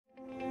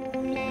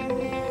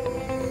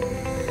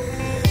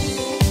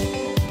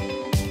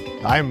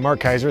I'm Marc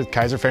Kaiser with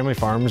Kaiser Family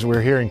Farms.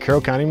 We're here in Carroll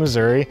County,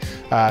 Missouri,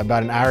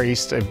 about an hour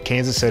east of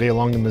Kansas City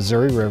along the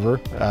Missouri River.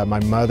 My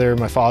mother,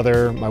 my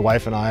father, my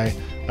wife and I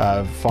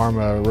farm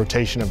a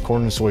rotation of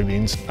corn and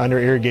soybeans. Under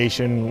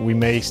irrigation, we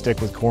may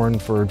stick with corn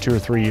for 2 or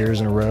 3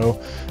 years in a row,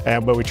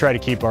 but we try to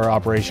keep our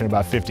operation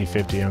about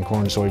 50-50 on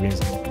corn and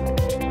soybeans.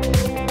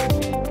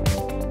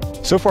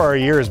 So far our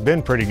year has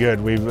been pretty good.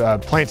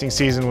 Planting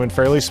season went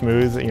fairly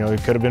smooth. You know,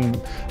 it could have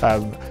been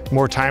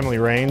more timely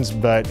rains,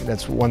 but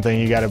that's one thing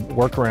you got to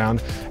work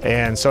around.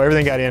 And so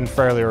everything got in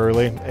fairly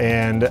early,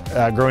 and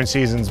growing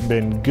season's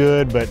been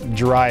good but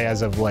dry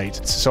as of late.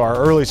 So our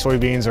early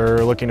soybeans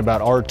are looking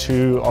about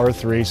R2,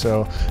 R3,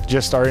 so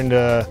just starting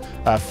to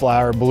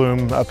flower,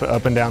 bloom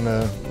up and down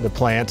the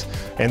plant.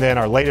 And then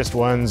our latest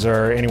ones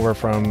are anywhere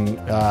from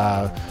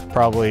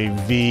probably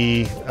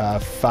V5,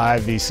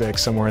 V6,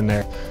 somewhere in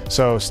there.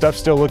 So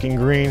stuff's still looking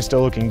green,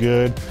 still looking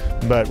good,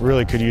 but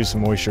really could use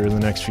some moisture in the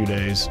next few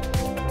days.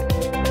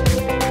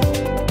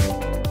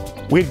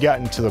 We'd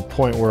gotten to the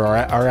point where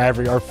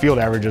our field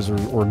averages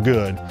were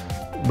good,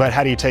 but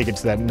how do you take it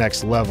to that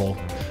next level?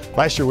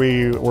 Last year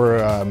we were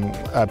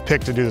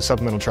picked to do the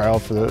supplemental trial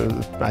for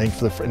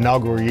the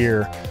inaugural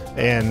year,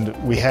 and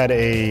we had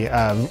a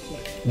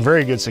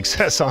very good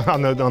success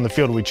on the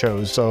field we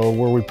chose. So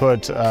where we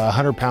put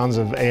 100 pounds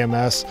of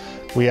AMS,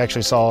 we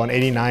actually saw an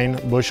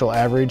 89 bushel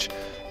average,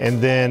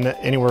 and then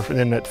anywhere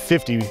from at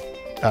 50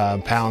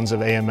 pounds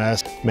of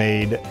AMS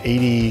made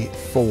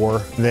 84.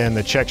 Then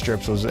the check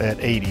strips was at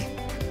 80.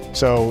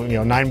 So, you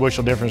know, 9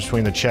 bushel difference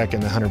between the check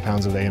and the 100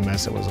 pounds of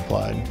AMS that was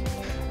applied.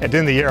 At the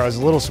end of the year, I was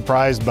a little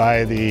surprised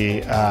by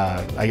the,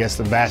 I guess,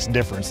 the vast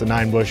difference, the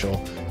 9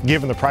 bushel.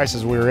 Given the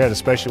prices we were at,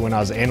 especially when I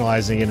was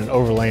analyzing it and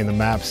overlaying the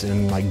maps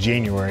in like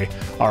January,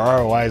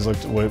 our ROIs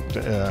looked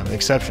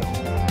exceptional.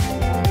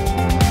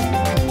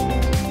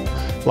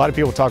 A lot of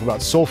people talk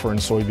about sulfur in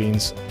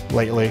soybeans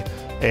lately,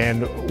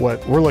 and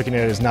what we're looking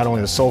at is not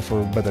only the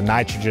sulfur, but the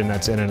nitrogen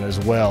that's in it as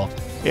well.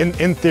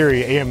 In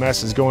theory,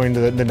 AMS is going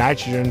to, the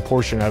nitrogen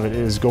portion of it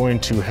is going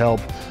to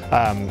help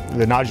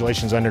the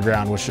nodulations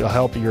underground, which will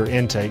help your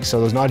intake. So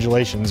those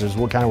nodulations is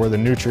kind of where the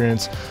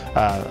nutrients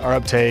are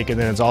uptake, and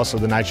then it's also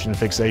the nitrogen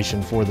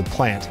fixation for the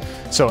plant.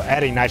 So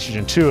adding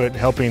nitrogen to it,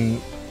 helping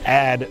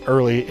add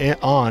early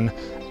on,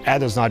 add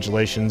those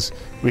nodulations,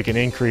 we can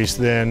increase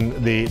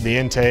then the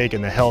intake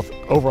and the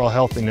overall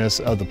healthiness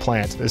of the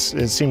plant. It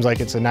seems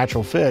like it's a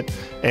natural fit,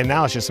 and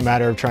now it's just a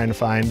matter of trying to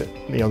find,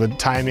 you know, the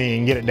timing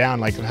and get it down,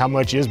 like how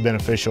much is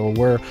beneficial,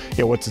 where, you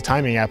know, what's the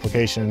timing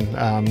application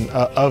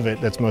of it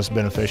that's most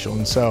beneficial.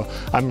 And so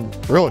I'm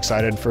real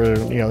excited for,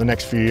 you know, the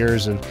next few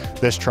years of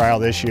this trial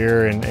this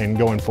year and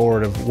going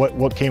forward of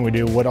what can we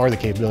do, what are the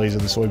capabilities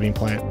of the soybean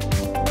plant.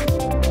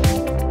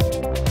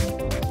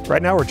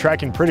 Right now we're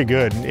tracking pretty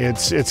good.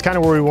 It's kind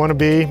of where we want to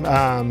be.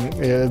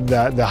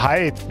 The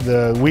height,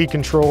 the weed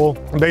control,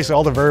 basically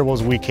all the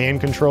variables we can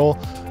control,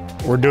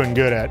 we're doing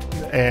good at.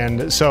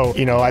 And so,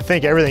 you know, I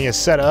think everything is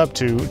set up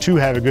to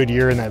have a good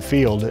year in that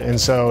field. And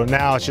so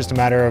now it's just a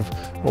matter of,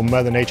 will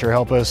Mother Nature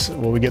help us?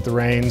 Will we get the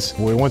rains?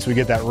 Once we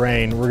get that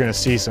rain, we're going to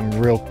see some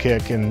real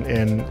kick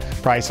and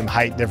probably some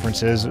height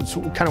differences. It's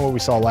kind of what we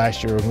saw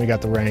last year when we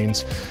got the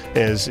rains,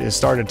 is it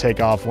started to take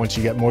off once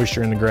you got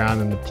moisture in the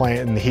ground and the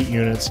plant and the heat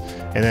units.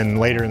 And then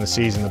later in the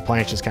season, the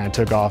plants just kind of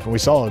took off. And we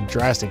saw a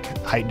drastic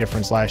height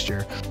difference last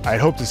year. I'd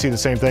hope to see the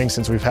same thing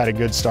since we've had a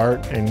good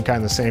start and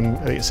kind of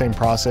the same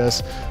process.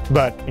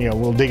 But, you know,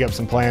 we'll dig up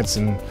some plants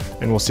and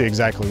we'll see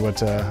exactly what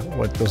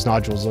those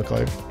nodules look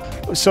like.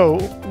 So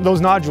those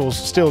nodules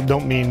still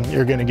don't mean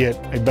you're going to get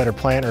a better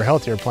plant or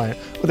healthier plant.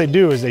 What they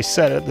do is they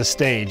set the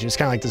stage. It's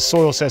kind of like the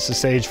soil sets the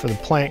stage for the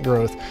plant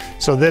growth.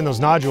 So then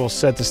those nodules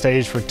set the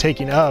stage for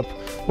taking up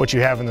what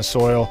you have in the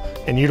soil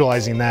and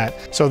utilizing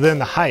that. So then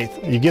the height,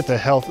 you get the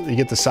health, you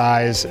get the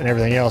size and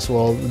everything else.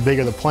 Well, the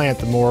bigger the plant,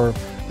 the more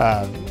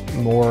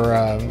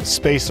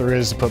space there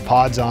is to put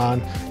pods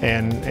on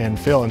and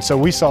fill. And so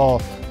we saw,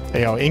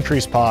 you know,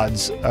 increased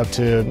pods up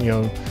to, you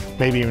know,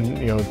 maybe even,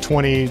 you know,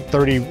 20,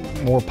 30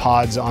 more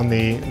pods on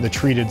the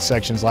treated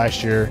sections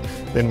last year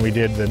than we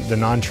did the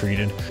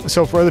non-treated.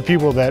 So for other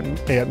people that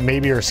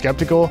maybe are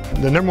skeptical,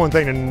 the number one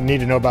thing to need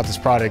to know about this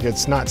product,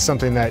 it's not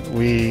something that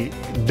we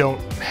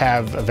don't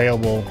have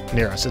available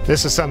near us.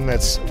 This is something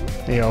that's,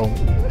 you know,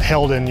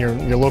 held in your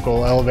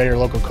local elevator,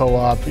 local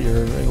co-op,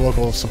 your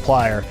local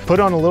supplier.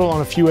 Put on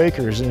a few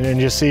acres and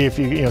just see if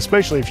you know,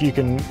 especially if you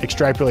can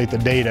extrapolate the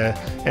data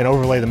and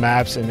overlay the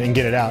maps and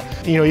get it out.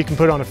 You know, you can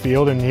put on a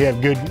field and you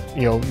have good,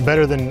 you know,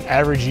 better than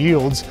average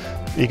yields.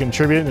 You can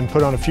attribute it and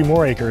put on a few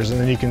more acres, and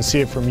then you can see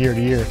it from year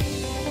to year.